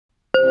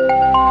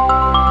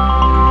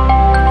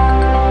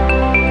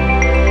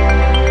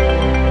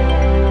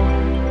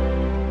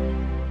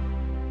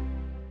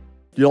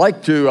You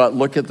like to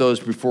look at those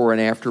before and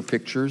after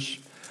pictures?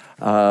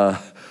 The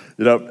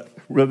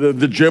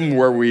gym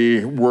where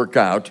we work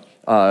out,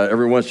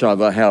 every once in a while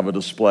they'll have a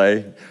display,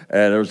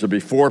 and there's a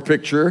before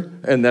picture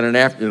and then an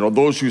after.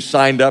 Those who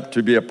signed up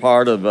to be a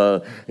part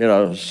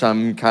of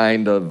some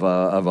kind of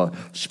a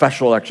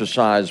special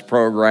exercise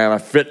program, a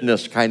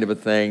fitness kind of a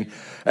thing.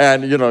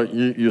 And,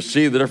 you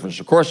see the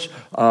difference. Of course,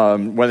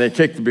 when they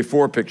take the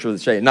before picture, they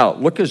say, now,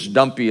 look as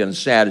dumpy and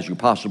sad as you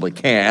possibly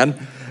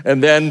can.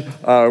 And then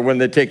when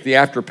they take the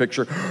after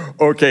picture,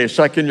 okay,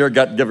 second your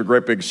gut, give a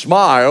great big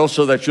smile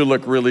so that you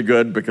look really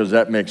good because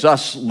that makes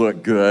us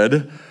look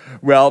good.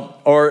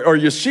 Well, or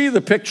you see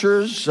the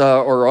pictures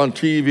or on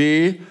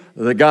TV,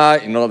 the guy,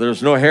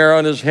 there's no hair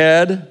on his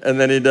head, and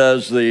then he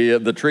does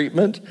the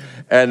treatment,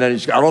 and then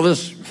he's got all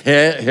this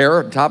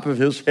hair on top of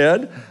his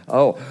head.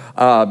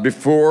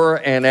 Before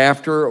and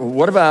after.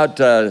 What about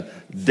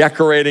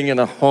decorating in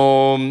a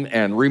home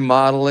and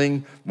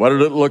remodeling? What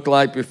did it look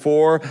like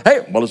before?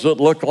 Hey, what does it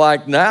look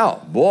like now?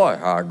 Boy,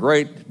 a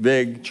great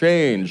big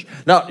change.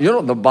 Now,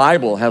 the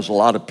Bible has a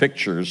lot of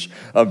pictures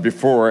of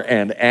before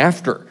and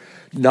after.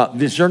 Now,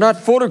 these are not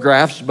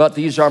photographs, but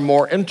these are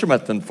more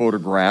intimate than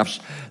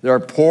photographs. They are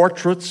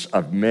portraits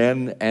of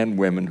men and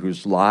women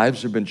whose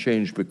lives have been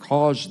changed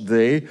because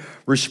they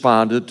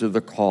responded to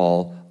the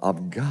call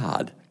of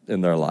God in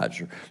their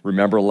lives.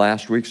 Remember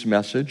last week's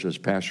message as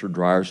Pastor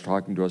Dreyer's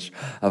talking to us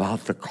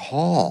about the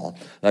call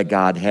that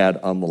God had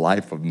on the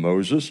life of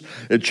Moses.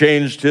 It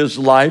changed his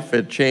life.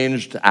 It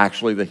changed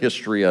actually the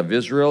history of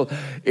Israel.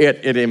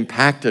 It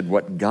impacted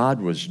what God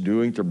was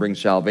doing to bring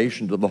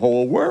salvation to the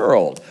whole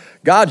world.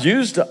 God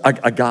used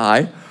a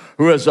guy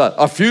who was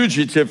a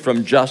fugitive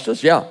from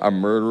justice, a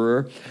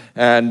murderer,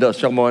 and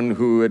someone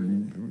who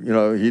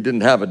had, he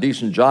didn't have a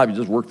decent job. He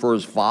just worked for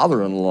his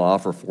father-in-law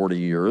for 40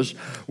 years.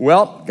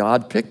 Well,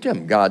 God picked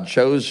him. God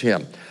chose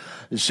him.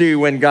 You see,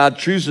 when God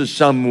chooses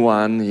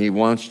someone, he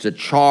wants to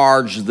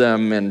charge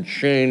them and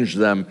change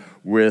them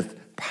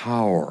with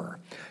power.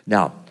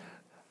 Now,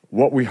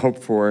 what we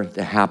hope for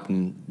to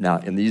happen now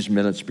in these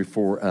minutes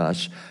before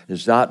us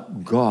is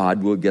that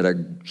God will get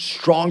a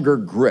stronger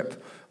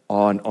grip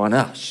on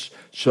us,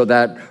 so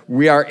that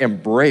we are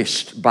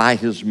embraced by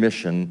his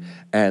mission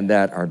and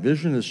that our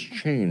vision is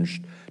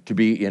changed to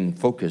be in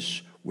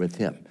focus with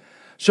him.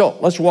 So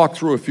let's walk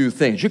through a few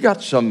things. You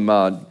got some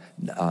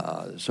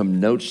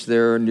notes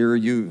there near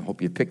you.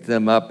 Hope you picked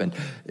them up, and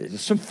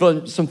some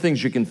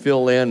things you can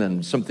fill in,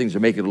 and some things that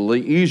make it a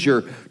little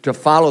easier to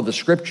follow the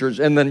scriptures,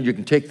 and then you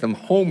can take them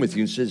home with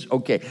you and says,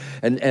 okay,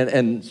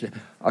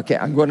 okay,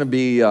 I'm going to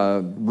be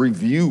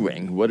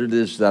reviewing what it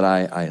is that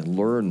I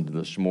learned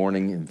this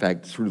morning, in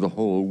fact, through the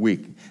whole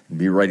week, and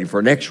be ready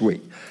for next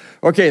week.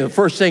 Okay, the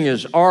first thing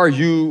is, are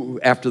you,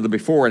 after the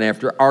before and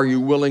after, are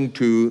you willing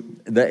to,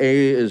 the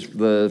A is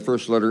the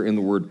first letter in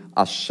the word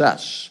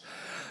assess.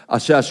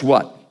 Assess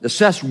what?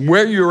 Assess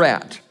where you're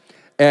at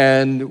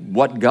and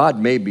what God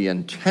may be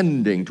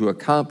intending to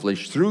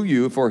accomplish through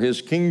you for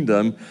his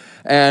kingdom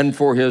and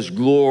for his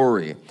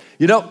glory.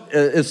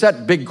 It's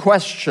that big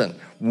question.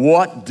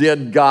 What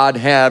did God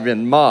have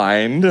in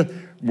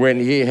mind when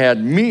he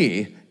had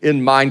me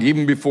in mind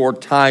even before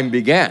time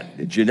began?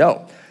 Did you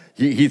know?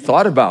 He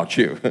thought about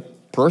you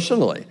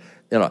personally.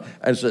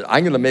 And said,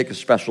 I'm going to make a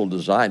special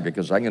design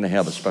because I'm going to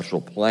have a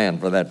special plan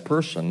for that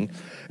person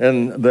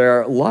and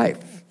their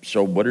life.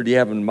 So what did he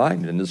have in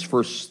mind in his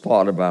first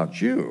thought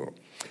about you?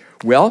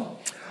 Well,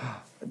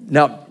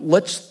 now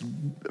let's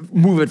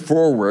move it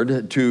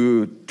forward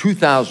to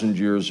 2,000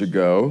 years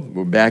ago.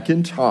 We're back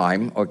in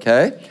time,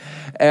 okay?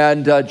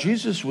 And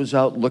Jesus was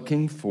out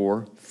looking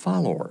for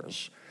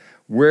followers.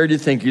 Where do you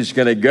think he's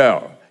going to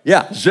go?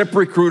 Yeah,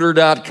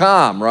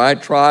 ZipRecruiter.com, right?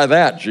 Try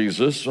that,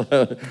 Jesus.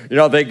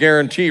 They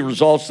guarantee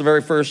results the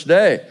very first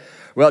day.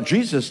 Well,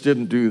 Jesus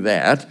didn't do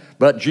that,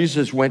 but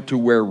Jesus went to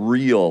where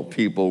real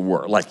people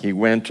were. Like he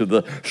went to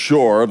the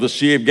shore of the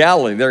Sea of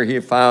Galilee. There he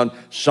found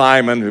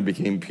Simon, who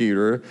became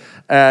Peter,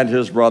 and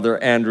his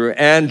brother Andrew,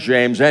 and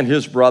James, and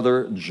his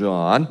brother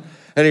John.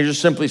 And he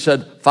just simply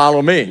said,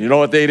 follow me. You know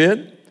what they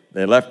did?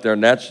 They left their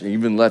nets,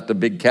 even left a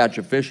big catch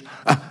of fish,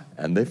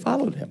 and they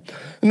followed him.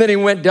 And then he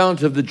went down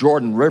to the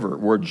Jordan River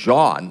where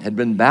John had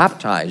been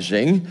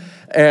baptizing,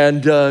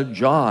 and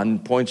John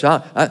points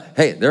out,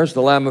 hey, there's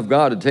the Lamb of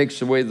God who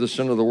takes away the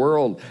sin of the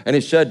world. And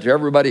he said to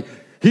everybody,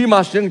 he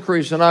must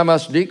increase and I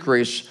must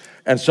decrease.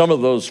 And some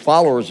of those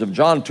followers of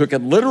John took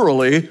it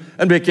literally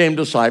and became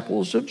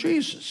disciples of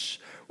Jesus.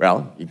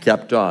 Well, he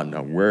kept on.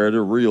 Now, where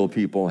do real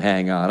people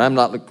hang on? I'm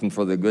not looking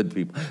for the good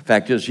people.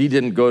 Fact is, he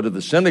didn't go to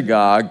the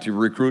synagogue to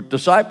recruit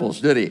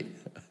disciples, did he?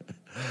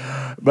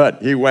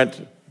 But he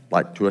went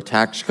like to a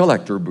tax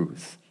collector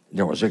booth.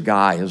 There was a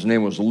guy, his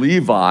name was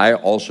Levi,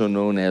 also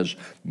known as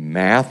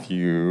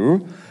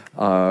Matthew.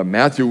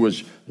 Matthew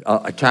was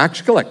a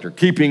tax collector,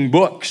 keeping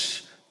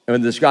books.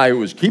 And this guy who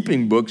was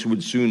keeping books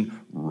would soon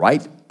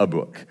write a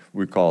book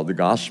we call the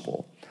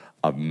Gospel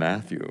of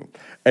Matthew.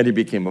 And he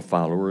became a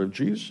follower of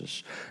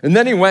Jesus. And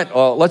then he went,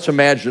 let's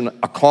imagine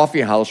a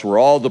coffee house where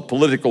all the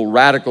political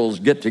radicals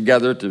get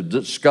together to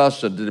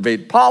discuss and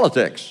debate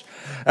politics.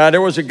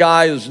 There was a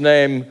guy, his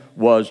name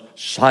was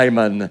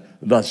Simon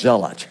the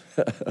Zealot,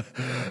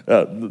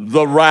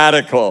 the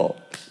radical.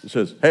 He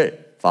says, hey,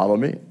 follow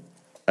me.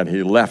 And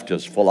he left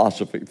his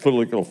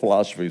political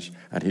philosophies,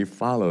 and he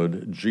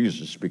followed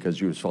Jesus because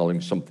he was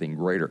following something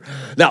greater.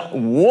 Now,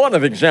 one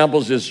of the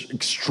examples is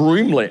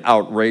extremely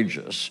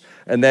outrageous,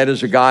 and that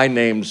is a guy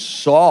named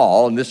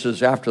Saul, and this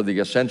is after the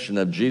ascension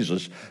of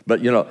Jesus.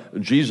 But,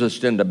 Jesus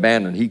didn't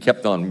abandon. He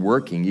kept on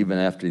working even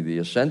after the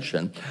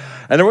ascension.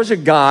 And there was a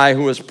guy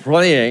who was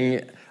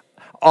playing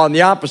on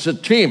the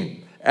opposite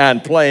team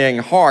and playing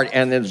hard,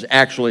 and has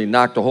actually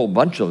knocked a whole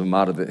bunch of them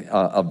out of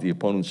the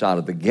opponents out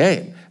of the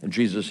game. And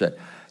Jesus said,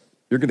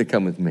 you're going to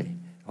come with me.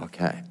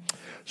 Okay.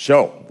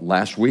 So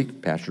last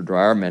week, Pastor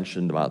Dreyer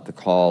mentioned about the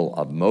call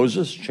of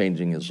Moses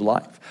changing his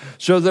life.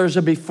 So there's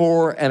a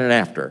before and an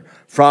after.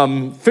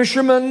 From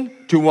fishermen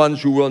to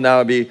ones who will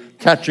now be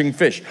catching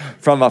fish.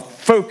 From a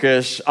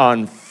focus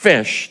on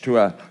fish to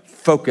a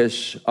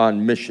focus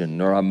on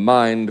mission, or a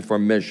mind for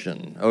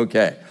mission.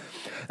 Okay.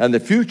 And the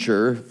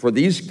future for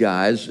these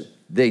guys,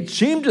 they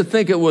seem to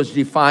think it was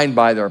defined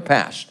by their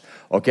past.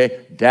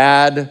 Okay.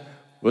 Dad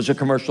was a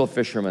commercial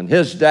fisherman.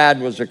 His dad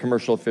was a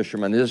commercial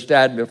fisherman. His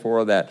dad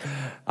before that.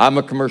 I'm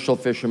a commercial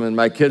fisherman.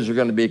 My kids are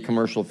going to be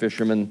commercial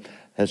fishermen.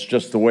 That's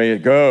just the way it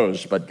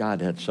goes. But God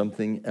had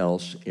something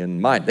else in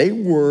mind. They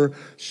were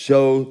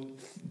so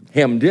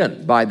hemmed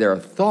in by their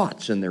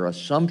thoughts and their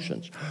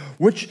assumptions,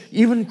 which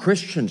even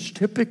Christians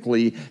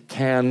typically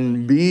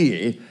can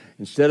be.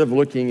 Instead of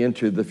looking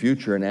into the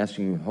future and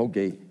asking,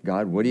 okay,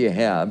 God, what do you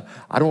have?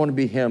 I don't want to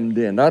be hemmed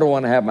in. I don't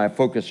want to have my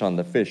focus on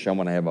the fish. I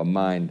want to have a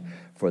mind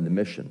for the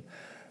mission.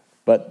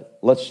 But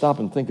let's stop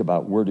and think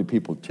about, where do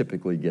people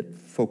typically get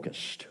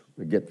focused?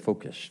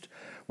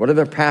 What are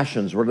their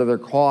passions? What are their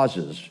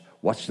causes?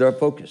 What's their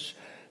focus?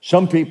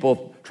 Some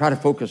people try to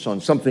focus on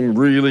something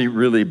really,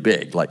 really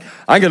big. Like,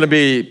 I'm going to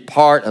be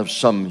part of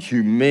some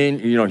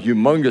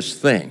humongous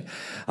thing.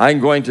 I'm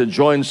going to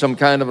join some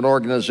kind of an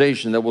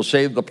organization that will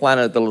save the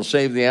planet, that will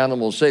save the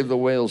animals, save the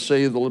whales,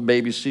 save the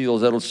baby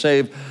seals, that will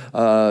save,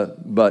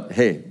 but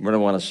hey, we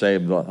don't want to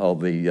save all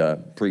the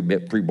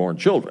preborn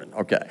children,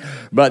 okay.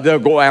 But they'll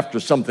go after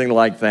something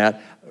like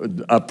that,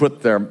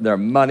 put their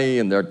money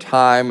and their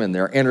time and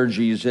their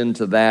energies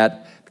into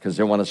that because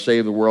they want to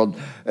save the world.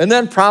 And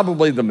then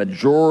probably the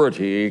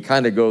majority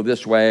kind of go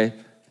this way,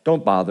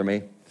 don't bother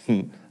me.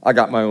 I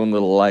got my own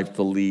little life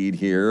to lead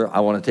here.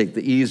 I want to take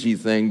the easy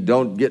thing.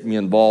 Don't get me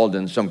involved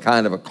in some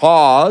kind of a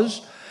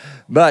cause.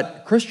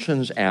 But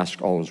Christians ask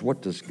always,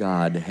 what does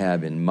God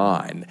have in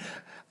mind?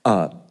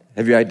 Have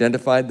you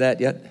identified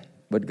that yet?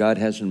 What God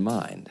has in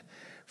mind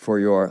for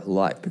your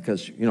life?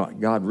 Because,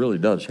 God really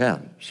does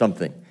have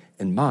something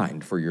in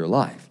mind for your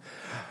life.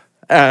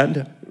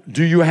 And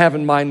do you have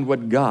in mind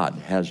what God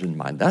has in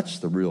mind? That's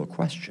the real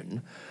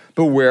question.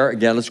 But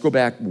again, let's go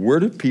back, where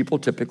do people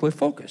typically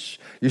focus?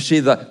 You see,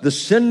 the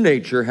sin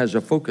nature has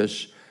a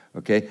focus,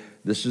 okay?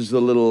 This is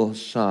the little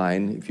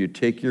sign. If you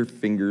take your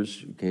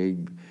fingers, okay,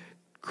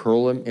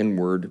 curl them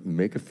inward,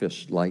 make a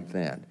fist like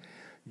that.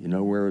 You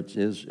know where it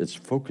is? It's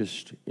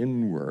focused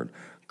inward,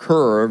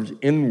 curved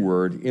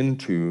inward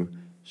into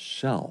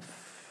self.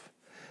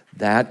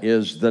 That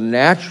is the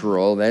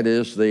natural, that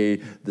is the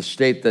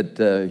state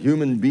that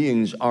human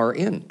beings are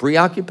in.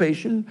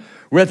 Preoccupation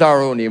with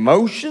our own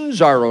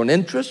emotions, our own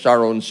interests,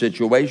 our own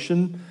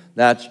situation.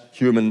 That's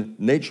human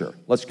nature.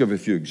 Let's give a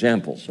few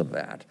examples of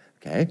that,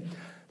 okay?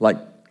 Like,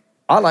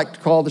 I like to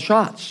call the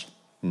shots.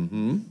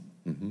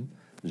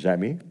 Is that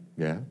me?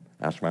 Yeah,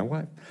 ask my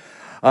wife.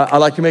 I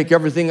like to make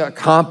everything a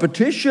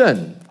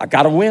competition. I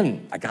gotta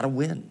win.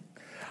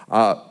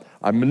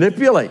 I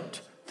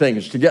manipulate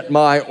things to get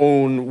my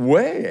own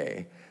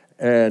way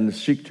and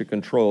seek to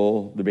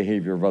control the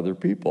behavior of other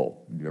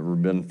people. You ever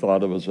been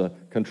thought of as a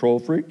control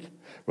freak?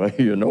 Well,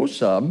 you know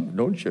some,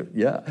 don't you?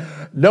 Yeah.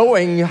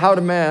 Knowing how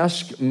to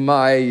mask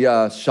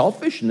my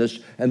selfishness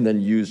and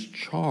then use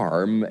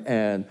charm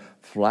and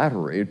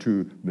flattery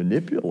to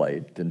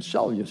manipulate and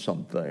sell you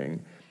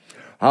something.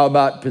 How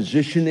about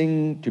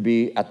positioning to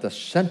be at the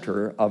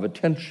center of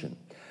attention?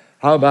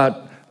 How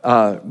about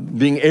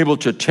being able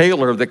to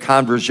tailor the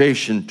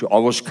conversation to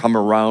always come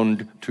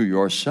around to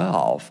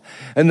yourself?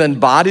 And then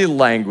body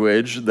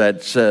language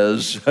that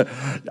says,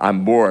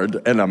 I'm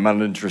bored and I'm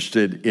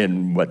uninterested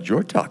in what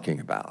you're talking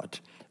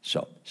about.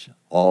 So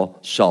all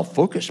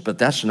self-focused, but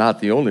that's not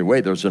the only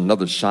way. There's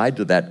another side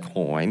to that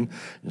coin.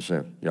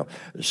 So,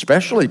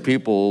 especially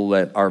people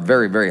that are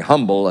very, very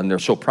humble and they're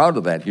so proud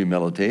of that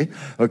humility,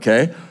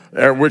 okay,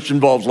 which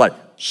involves like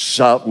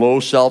low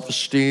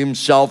self-esteem,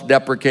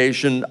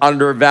 self-deprecation,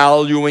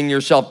 undervaluing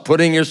yourself,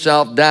 putting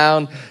yourself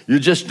down. You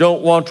just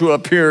don't want to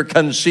appear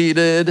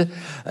conceited,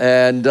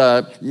 and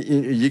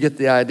you get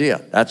the idea.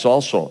 That's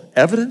also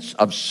evidence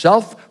of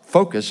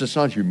self-focus. It's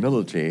not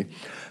humility,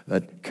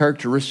 but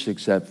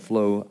characteristics that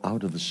flow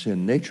out of the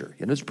sin nature.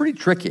 It's pretty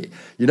tricky.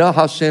 You know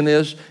how sin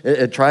is?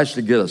 It tries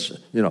to get us,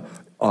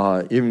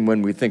 even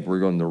when we think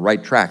we're going the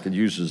right track, it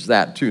uses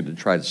that too to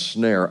try to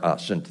snare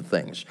us into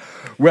things.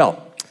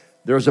 Well,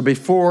 there's a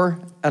before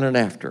and an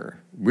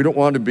after. We don't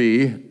want to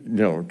be,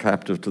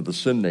 captive to the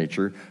sin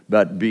nature,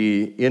 but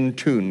be in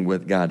tune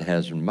with what God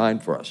has in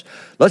mind for us.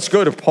 Let's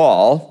go to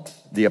Paul,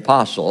 the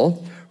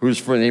apostle,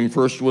 whose name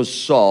first was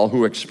Saul,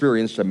 who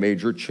experienced a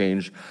major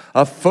change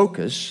of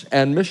focus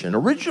and mission.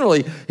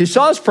 Originally, he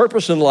saw his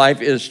purpose in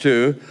life is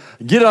to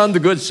get on the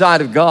good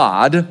side of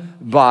God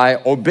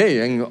by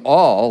obeying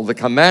all the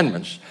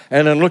commandments,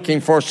 and then looking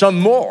for some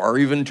more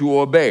even to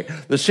obey.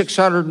 The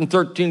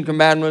 613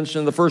 commandments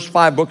in the first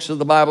 5 books of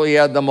the Bible, he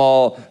had them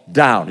all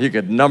down. He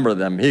could number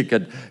them. He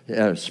could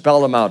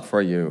spell them out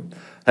for you.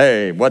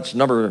 Hey, what's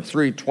number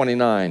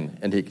 329?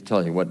 And he could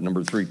tell you what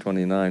number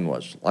 329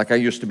 was. Like I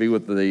used to be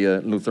with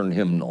the Lutheran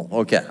hymnal.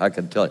 Okay, I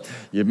could tell you.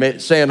 You may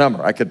say a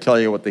number. I could tell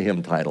you what the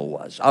hymn title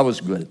was. I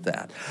was good at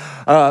that.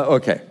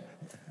 Okay,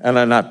 and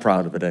I'm not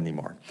proud of it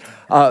anymore.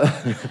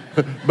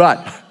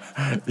 But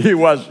he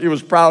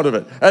was proud of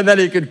it. And then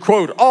he could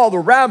quote all the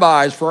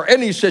rabbis for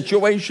any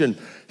situation.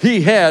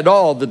 He had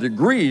all the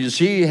degrees.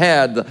 He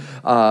had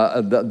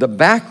the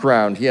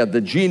background. He had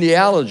the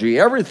genealogy,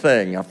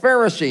 everything. A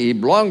Pharisee. He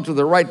belonged to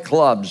the right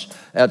clubs,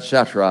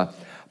 etc.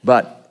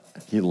 But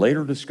he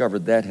later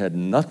discovered that had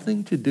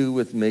nothing to do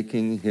with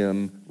making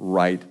him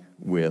right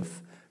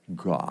with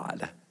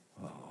God.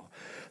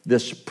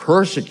 This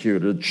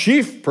persecutor,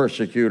 chief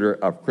persecutor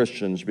of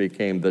Christians,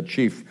 became the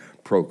chief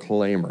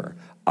proclaimer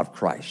of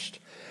Christ.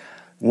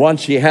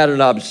 Once he had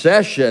an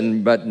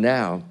obsession, but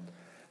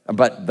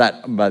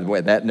that, by the way,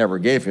 that never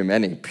gave him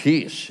any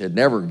peace. It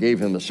never gave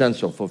him a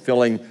sense of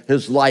fulfilling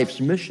his life's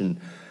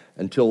mission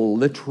until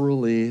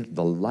literally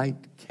the light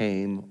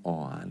came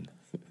on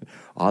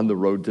the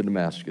road to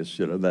Damascus,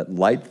 that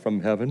light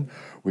from heaven,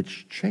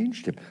 which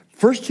changed him.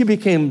 First, he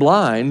became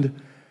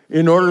blind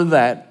in order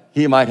that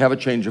he might have a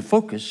change of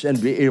focus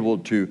and be able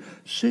to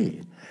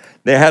see.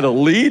 They had to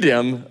lead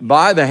him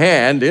by the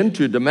hand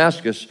into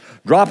Damascus,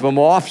 drop him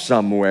off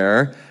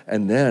somewhere,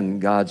 and then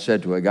God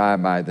said to a guy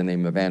by the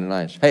name of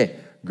Ananias, hey,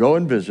 go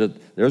and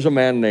visit. There's a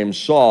man named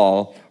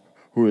Saul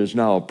who is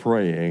now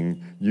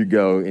praying. You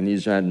go, and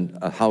he's in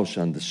a house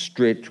on the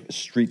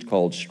street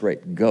called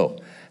Straight.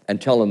 Go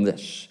and tell him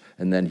this.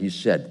 And then he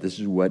said, this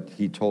is what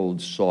he told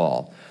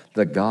Saul.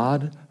 The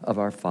God of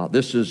our father,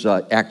 this is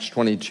Acts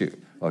 22,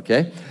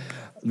 okay?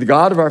 The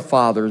God of our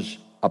fathers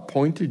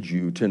appointed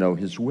you to know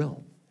his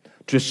will,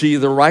 to see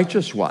the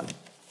righteous one,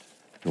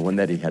 the one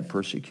that he had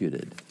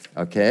persecuted,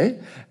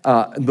 okay?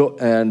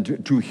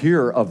 And to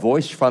hear a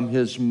voice from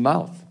his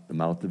mouth, the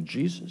mouth of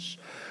Jesus.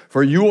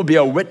 For you will be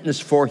a witness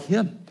for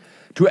him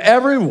to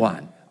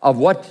everyone of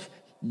what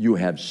you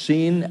have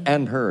seen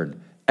and heard.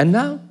 And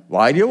now,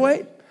 why do you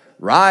wait?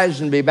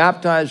 Rise and be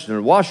baptized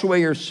and wash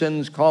away your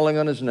sins, calling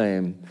on his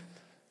name.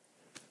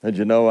 And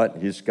you know what?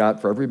 He's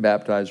got, for every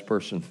baptized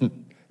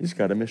person, he's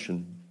got a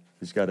mission.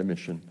 He's got a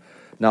mission.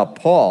 Now,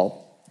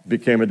 Paul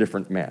became a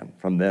different man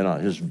from then on.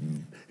 His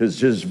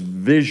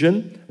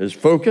vision, his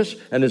focus,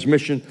 and his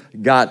mission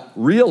got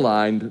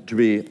realigned to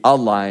be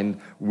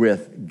aligned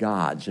with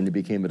God's. And he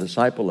became a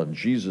disciple of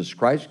Jesus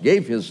Christ,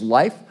 gave his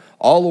life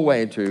all the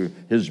way to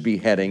his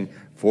beheading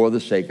for the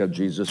sake of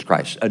Jesus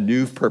Christ. A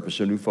new purpose,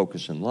 a new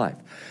focus in life.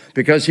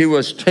 Because he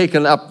was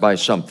taken up by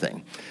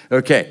something.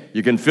 Okay,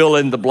 you can fill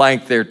in the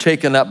blank there.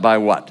 Taken up by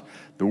what?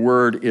 The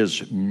word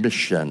is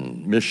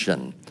mission.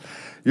 Mission.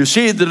 You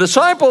see, the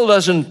disciple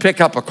doesn't pick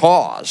up a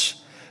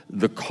cause.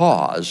 The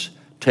cause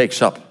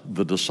takes up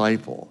the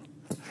disciple.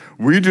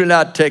 We do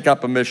not take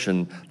up a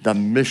mission. The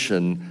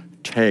mission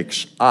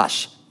takes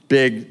us.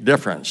 Big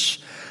difference.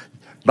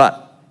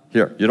 But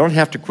here, you don't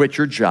have to quit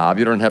your job.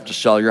 You don't have to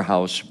sell your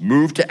house,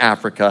 move to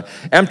Africa,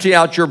 empty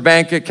out your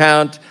bank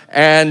account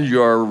and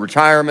your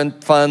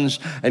retirement funds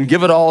and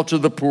give it all to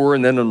the poor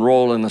and then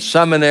enroll in a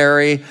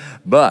seminary.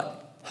 But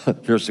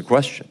here's the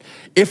question.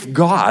 If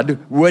God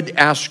would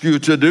ask you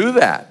to do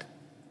that,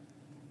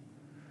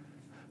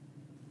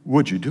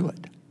 would you do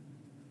it?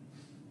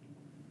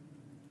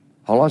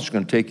 How long is it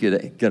going to take you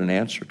to get an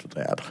answer to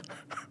that?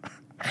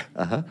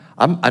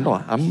 I know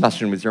I'm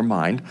messing with your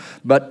mind,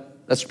 but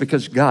that's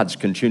because God's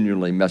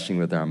continually messing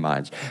with our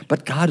minds.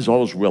 But God is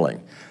always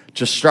willing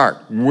to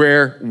start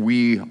where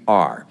we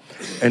are.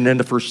 And then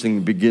the first thing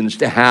that begins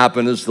to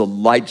happen is the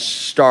lights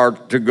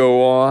start to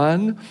go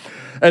on.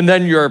 And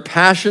then your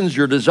passions,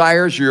 your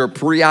desires, your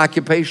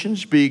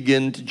preoccupations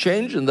begin to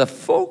change. And the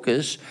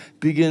focus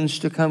begins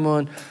to come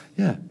on,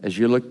 as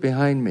you look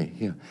behind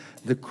me,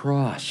 the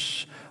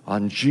cross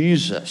on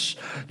Jesus.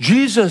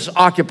 Jesus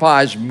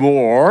occupies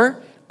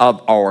more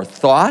of our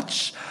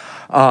thoughts.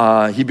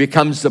 He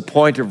becomes the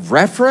point of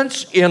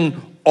reference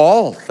in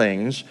all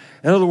things.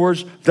 In other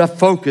words, the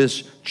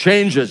focus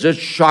changes. It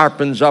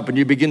sharpens up, and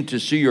you begin to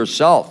see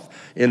yourself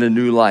in a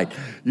new light.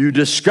 You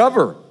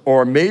discover,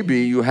 or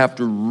maybe you have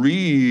to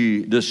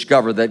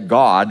rediscover, that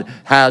God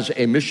has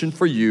a mission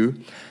for you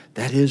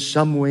that is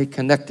some way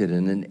connected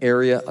in an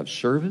area of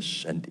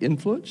service and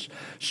influence,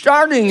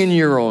 starting in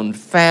your own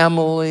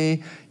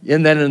family,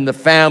 and then in the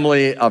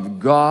family of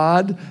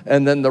God,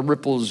 and then the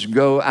ripples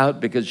go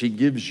out because he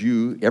gives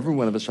you, every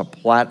one of us, a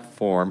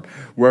platform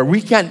where we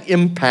can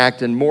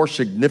impact and more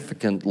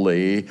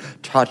significantly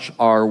touch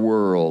our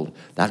world.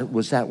 That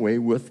was that way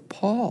with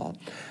Paul.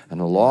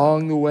 And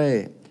along the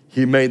way,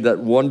 he made that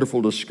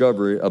wonderful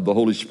discovery of the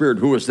Holy Spirit,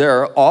 who was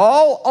there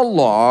all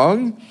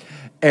along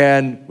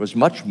and was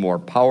much more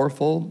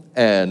powerful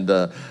and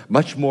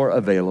much more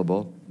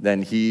available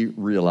than he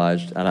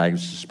realized, and I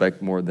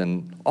suspect more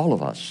than all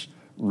of us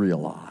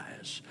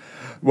realize.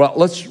 Well,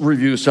 let's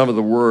review some of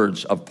the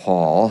words of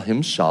Paul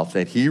himself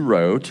that he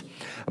wrote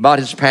about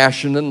his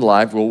passion and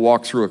life. We'll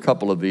walk through a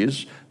couple of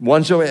these,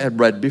 ones that we had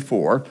read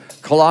before.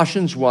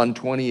 Colossians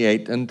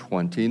 1:28 and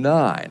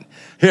 29.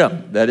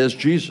 Him, that is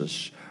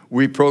Jesus,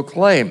 we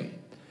proclaim,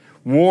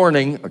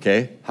 warning,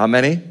 okay, how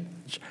many?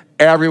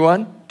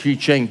 Everyone,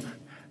 teaching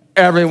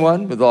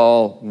everyone with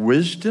all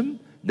wisdom,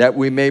 that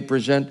we may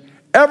present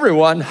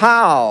everyone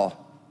how?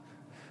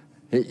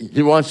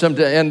 He wants them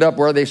to end up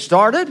where they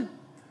started?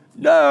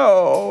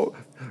 No,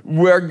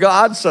 where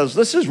God says,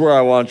 this is where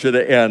I want you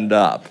to end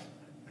up.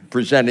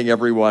 Presenting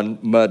everyone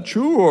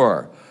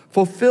mature,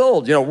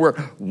 fulfilled. You know,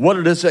 what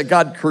it is that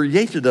God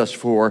created us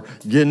for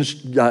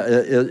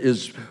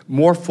is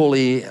more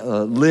fully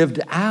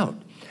lived out.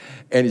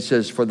 And he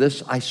says, for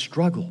this I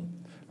struggle,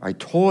 I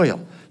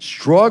toil,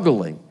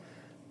 struggling.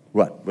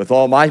 What, with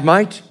all my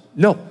might?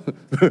 No,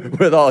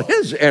 with all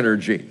his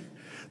energy.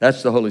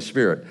 That's the Holy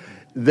Spirit,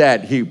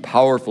 that he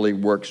powerfully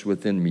works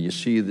within me. You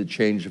see the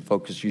change of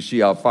focus. You see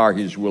how far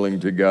he's willing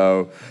to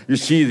go. You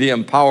see the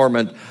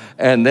empowerment.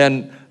 And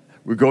then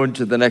we go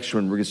into the next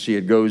one. We're going to see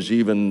it goes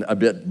even a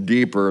bit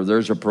deeper.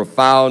 There's a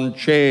profound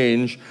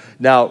change.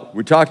 Now,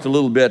 we talked a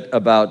little bit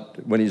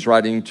about when he's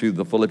writing to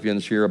the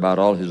Philippians here about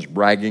all his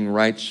bragging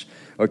rights.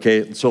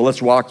 Okay, so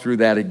let's walk through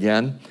that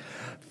again.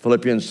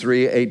 Philippians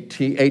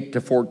 3:8 to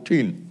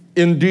 14.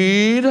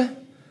 Indeed,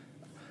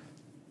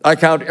 I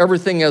count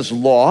everything as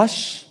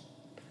loss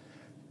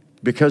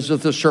because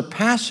of the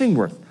surpassing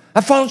worth.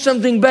 I found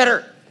something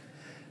better.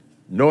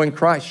 Knowing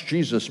Christ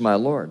Jesus my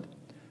Lord.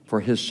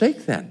 For his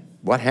sake then,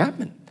 what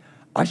happened?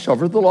 I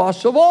suffered the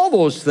loss of all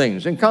those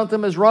things and count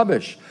them as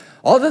rubbish.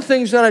 All the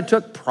things that I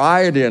took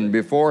pride in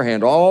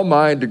beforehand, all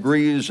my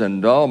degrees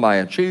and all my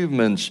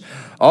achievements,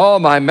 all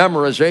my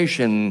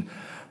memorization,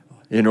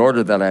 in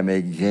order that I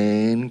may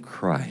gain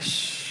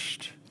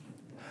Christ.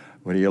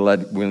 What are you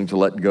willing to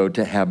let go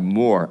to have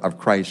more of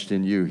Christ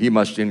in you? He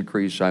must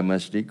increase, I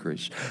must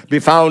decrease. Be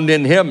found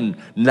in him,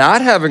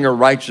 not having a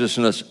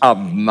righteousness of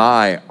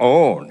my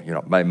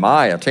own, by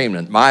my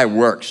attainment, my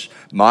works,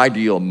 my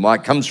deal,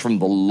 comes from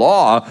the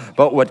law,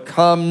 but what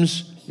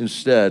comes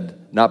instead,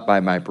 not by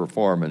my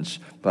performance,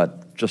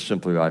 but just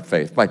simply by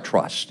faith, by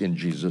trust in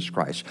Jesus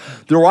Christ.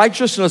 The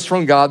righteousness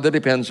from God that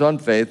depends on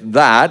faith,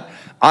 that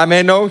I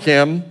may know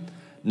him,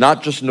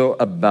 not just know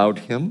about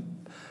him,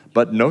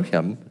 but know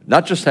him,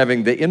 not just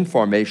having the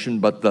information,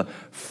 but the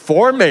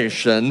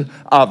formation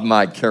of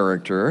my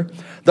character,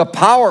 the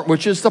power,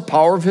 which is the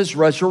power of his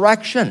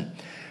resurrection,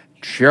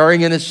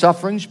 sharing in his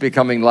sufferings,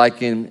 becoming like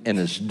him in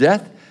his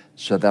death,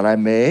 so that I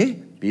may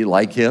be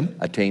like him,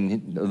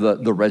 attain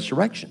the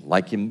resurrection,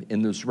 like him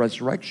in this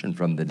resurrection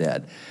from the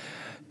dead.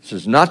 It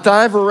says, not that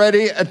I've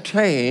already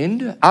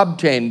obtained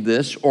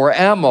this, or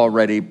am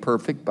already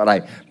perfect, but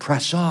I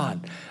press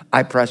on.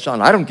 I press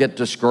on. I don't get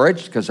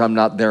discouraged because I'm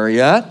not there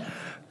yet,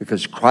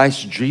 because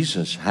Christ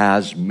Jesus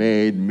has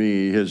made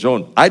me his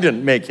own. I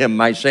didn't make him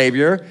my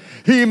Savior.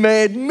 He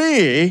made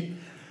me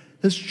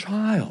his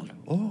child.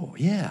 Oh,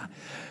 yeah.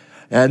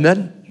 And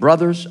then,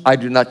 brothers, I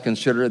do not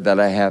consider that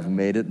I have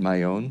made it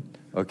my own.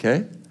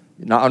 Okay?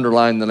 Now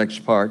underline the next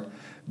part.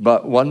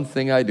 But one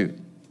thing I do,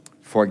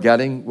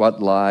 forgetting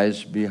what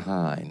lies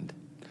behind.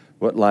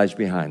 What lies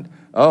behind?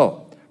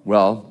 Oh,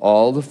 well,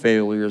 all the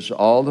failures,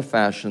 all the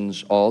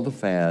fashions, all the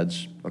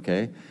fads,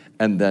 okay?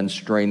 And then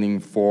straining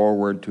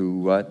forward to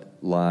what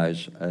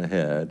lies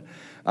ahead.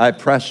 I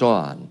press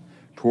on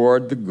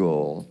toward the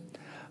goal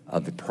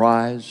of the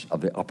prize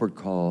of the upward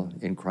call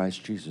in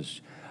Christ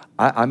Jesus.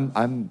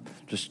 I'm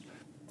just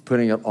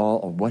putting it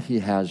all on what he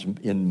has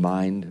in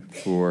mind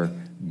for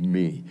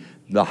me.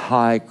 The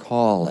high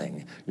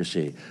calling, you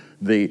see.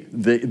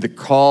 The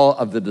call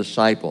of the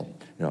disciple,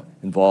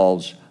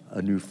 involves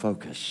a new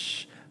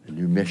focus, a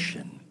new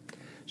mission.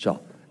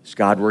 So, is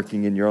God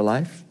working in your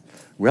life?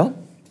 Well,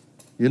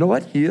 you know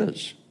what? He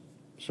is.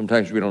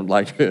 Sometimes we don't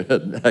like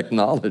to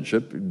acknowledge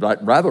it,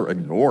 but rather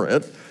ignore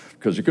it,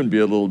 because it can be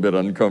a little bit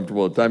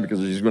uncomfortable at times, because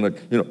he's going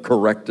to,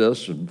 correct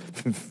us and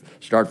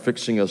start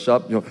fixing us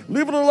up.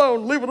 Leave it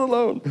alone, leave it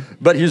alone.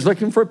 But he's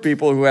looking for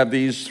people who have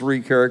these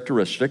three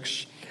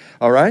characteristics.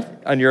 All right?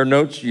 On your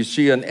notes, you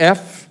see an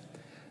F,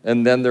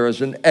 and then there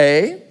is an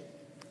A,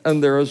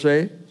 and there is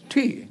a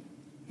T.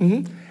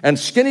 Mm-hmm. And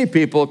skinny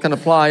people can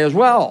apply as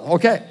well.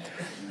 Okay.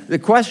 The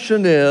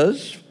question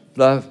is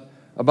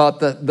about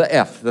the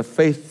F, the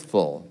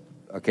faithful.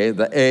 Okay.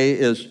 The A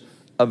is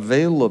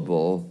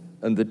available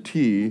and the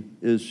T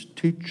is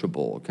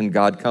teachable. Can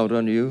God count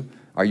on you?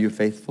 Are you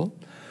faithful?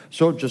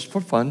 So just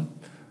for fun,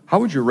 how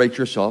would you rate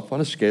yourself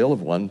on a scale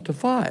of 1 to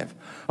 5?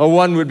 A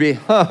 1 would be,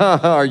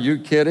 are you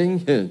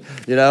kidding?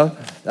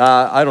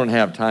 I don't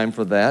have time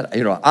for that.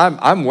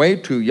 I'm way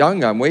too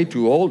young. I'm way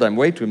too old. I'm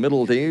way too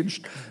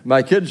middle-aged.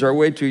 My kids are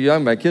way too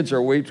young. My kids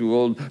are way too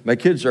old. My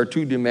kids are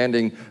too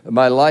demanding.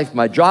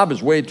 My job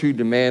is way too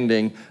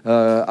demanding.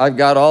 I've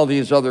got all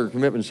these other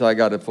commitments I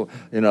got to,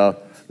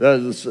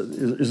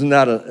 isn't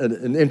that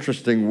an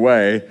interesting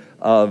way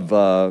of,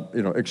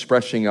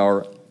 expressing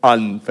our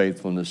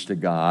unfaithfulness to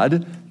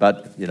God?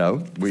 But,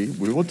 we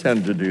will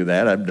tend to do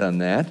that. I've done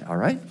that, all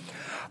right?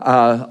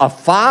 A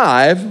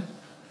 5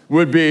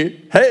 would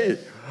be, hey,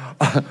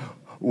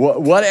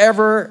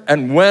 whatever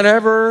and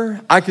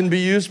whenever I can be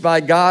used by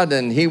God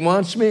and He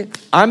wants me,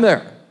 I'm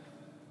there.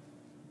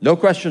 No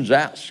questions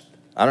asked.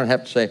 I don't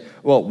have to say,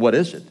 well, what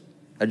is it?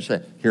 I just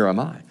say, here am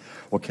I.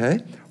 Okay?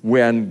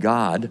 When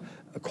God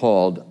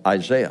called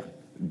Isaiah,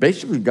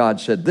 basically God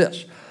said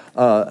this,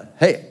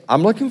 hey,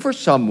 I'm looking for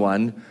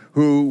someone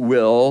who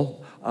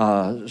will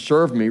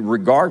serve me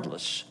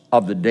regardless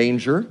of the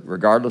danger,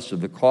 regardless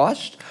of the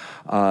cost,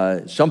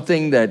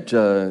 something that,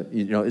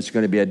 it's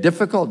going to be a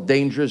difficult,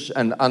 dangerous,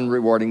 and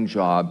unrewarding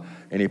job.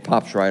 And He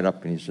pops right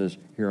up and He says,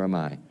 here am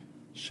I,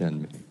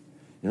 send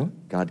me.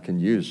 God can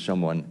use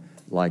someone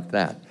like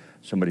that,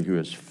 somebody who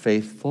is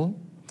faithful,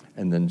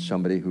 and then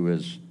somebody who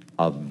is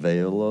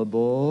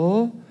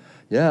available.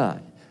 Yeah,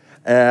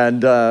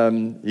 and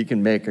He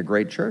can make a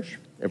great church.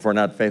 If we're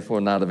not faithful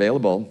and not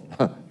available,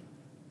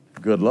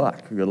 good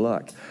luck, good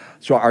luck.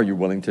 So are you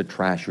willing to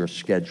trash your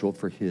schedule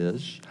for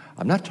His?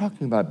 I'm not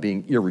talking about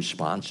being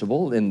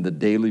irresponsible in the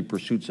daily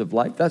pursuits of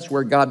life. That's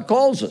where God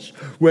calls us,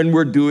 when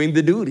we're doing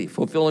the duty,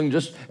 fulfilling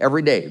just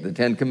every day the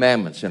 10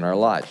 Commandments in our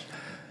lives,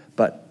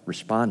 but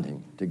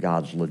responding to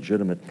God's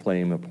legitimate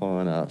claim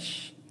upon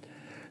us.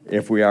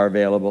 If we are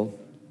available,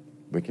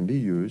 we can be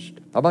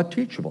used. How about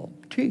teachable?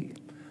 T,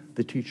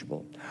 the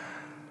teachable.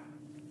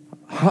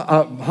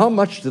 How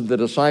much did the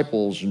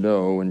disciples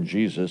know when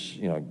Jesus,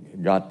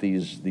 got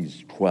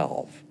these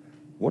 12?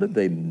 What did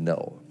they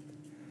know?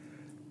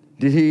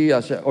 Did He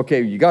say,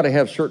 okay, you got to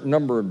have a certain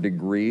number of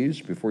degrees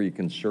before you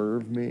can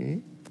serve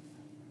me?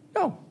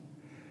 No.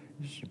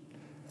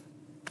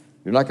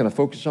 You're not going to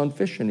focus on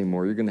fish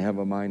anymore. You're going to have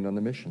a mind on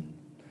the mission.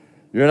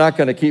 You're not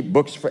going to keep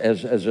books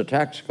as a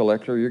tax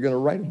collector. You're going to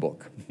write a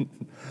book.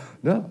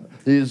 No.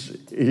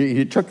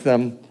 He took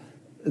them.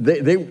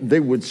 They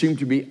would seem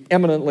to be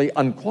eminently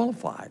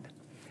unqualified,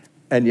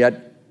 and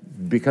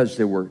yet because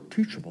they were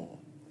teachable,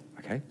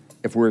 okay?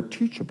 If we're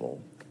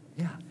teachable,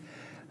 yeah.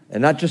 And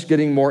not just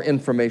getting more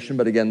information,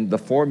 but again, the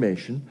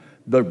formation.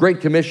 The Great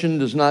Commission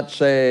does not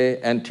say,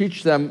 and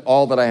teach them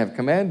all that I have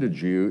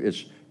commanded you.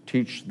 It's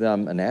teach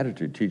them an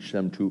attitude, teach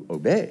them to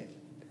obey,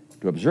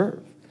 to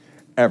observe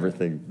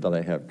everything that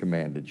I have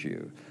commanded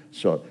you.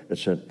 So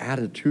it's an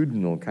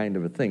attitudinal kind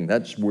of a thing.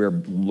 That's where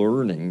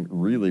learning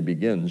really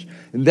begins.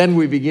 And then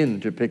we begin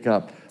to pick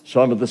up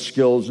some of the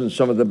skills and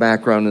some of the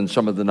background and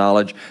some of the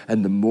knowledge.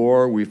 And the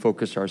more we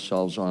focus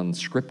ourselves on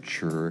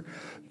Scripture,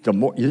 the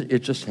more it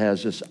just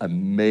has this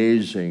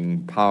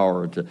amazing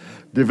power to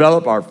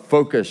develop our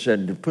focus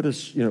and to put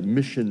us,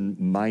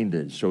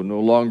 mission-minded. So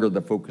no longer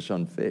the focus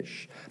on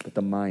fish, but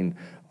the mind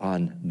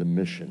on the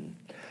mission,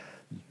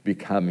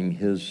 becoming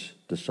His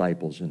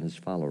disciples and His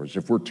followers.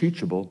 If we're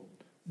teachable,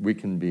 we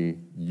can be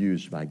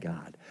used by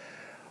God.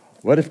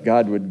 What if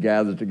God would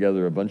gather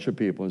together a bunch of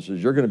people and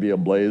says, you're going to be a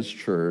Blaze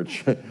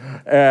church,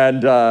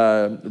 and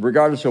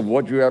regardless of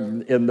what you have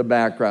in the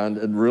background,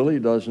 it really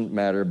doesn't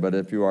matter, but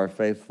if you are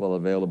faithful,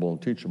 available,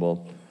 and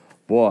teachable,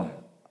 boy,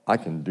 I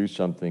can do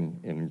something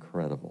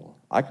incredible.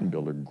 I can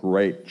build a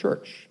great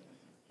church.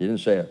 He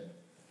didn't say a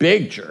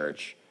big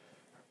church,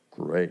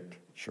 great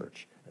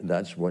church. And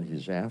that's what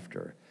He's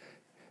after.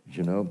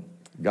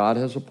 God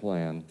has a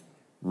plan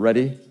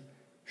ready,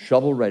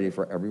 shovel ready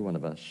for every one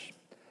of us.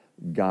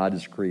 God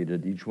has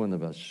created each one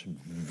of us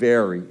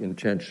very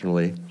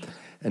intentionally,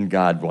 and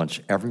God wants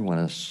every one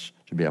of us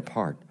to be a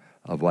part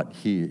of what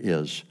He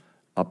is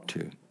up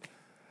to.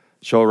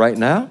 So right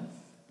now,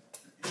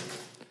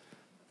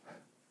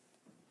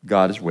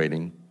 God is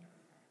waiting.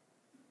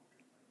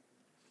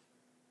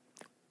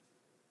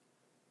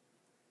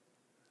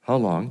 How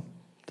long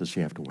does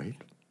He have to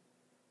wait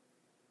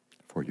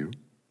for you?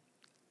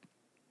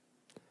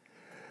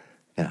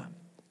 Now,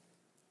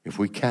 if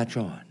we catch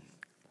on,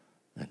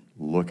 then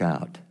look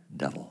out,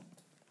 devil.